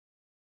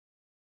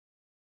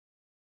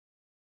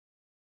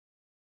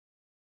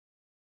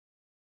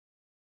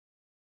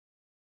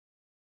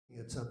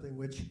at something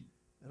which,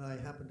 and I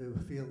happen to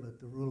feel that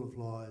the rule of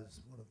law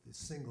is one of the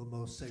single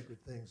most sacred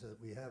things that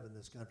we have in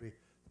this country.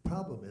 The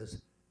problem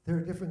is there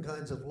are different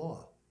kinds of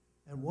law,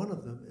 and one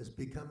of them is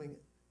becoming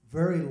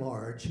very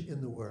large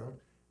in the world,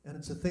 and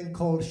it's a thing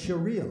called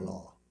Sharia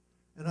law.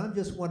 And I'm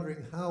just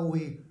wondering how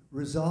we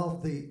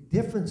resolve the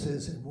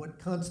differences in what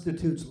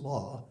constitutes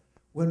law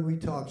when we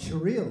talk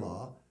Sharia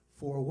law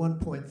for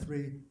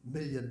 1.3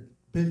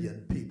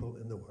 billion people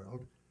in the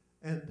world,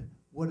 and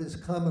what is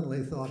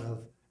commonly thought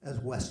of as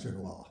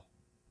Western law.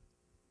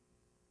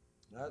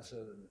 That's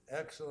an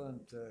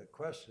excellent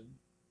question,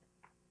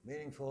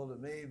 meaningful to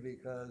me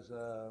because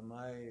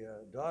my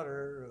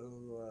daughter,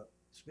 who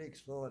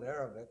speaks fluent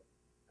Arabic,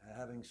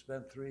 having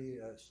spent 2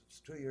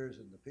 years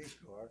in the Peace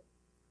Corps,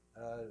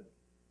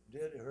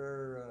 did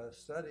her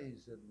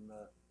studies in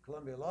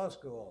Columbia Law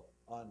School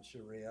on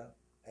Sharia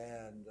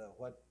and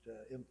what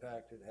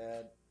impact it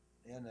had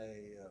in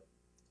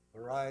a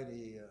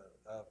variety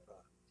of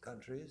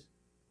countries.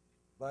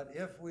 But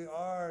if we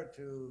are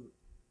to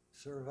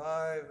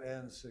survive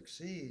and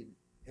succeed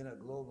in a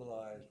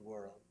globalized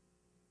world,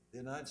 the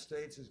United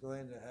States is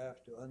going to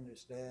have to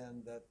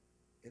understand that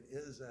it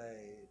is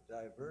a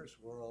diverse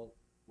world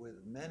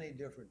with many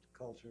different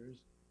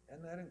cultures,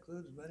 and that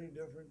includes many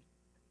different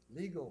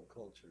legal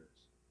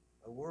cultures.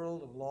 A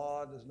world of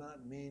law does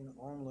not mean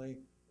only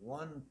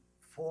one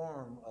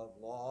form of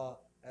law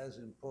as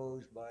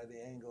imposed by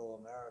the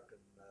Anglo-American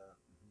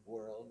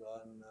world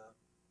on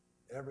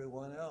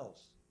everyone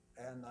else.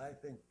 And I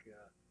think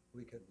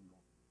we can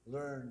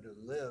learn to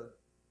live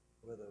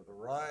with a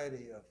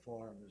variety of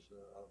forms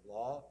of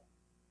law,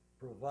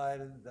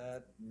 provided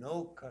that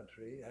no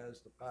country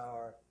has the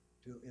power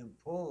to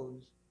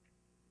impose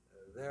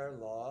their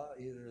law,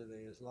 either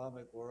the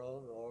Islamic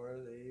world or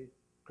the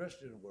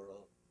Christian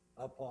world,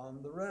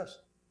 upon the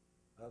rest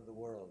of the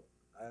world.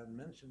 I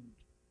mentioned,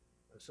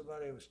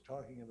 somebody was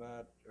talking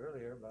about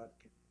earlier about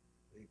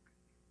the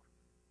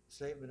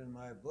statement in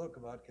my book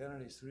about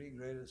Kennedy's 3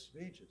 greatest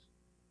speeches.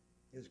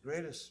 His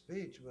greatest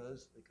speech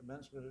was the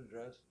commencement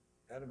address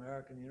at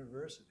American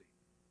University,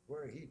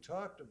 where he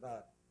talked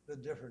about the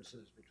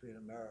differences between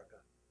America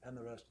and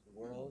the rest of the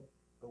world,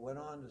 but went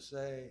on to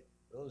say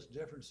those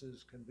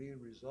differences can be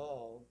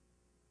resolved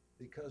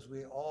because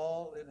we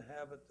all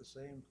inhabit the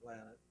same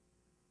planet,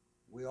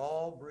 we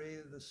all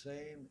breathe the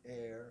same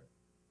air,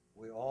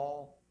 we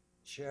all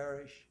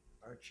cherish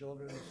our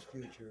children's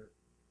future,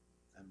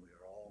 and we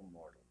are all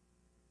mortal.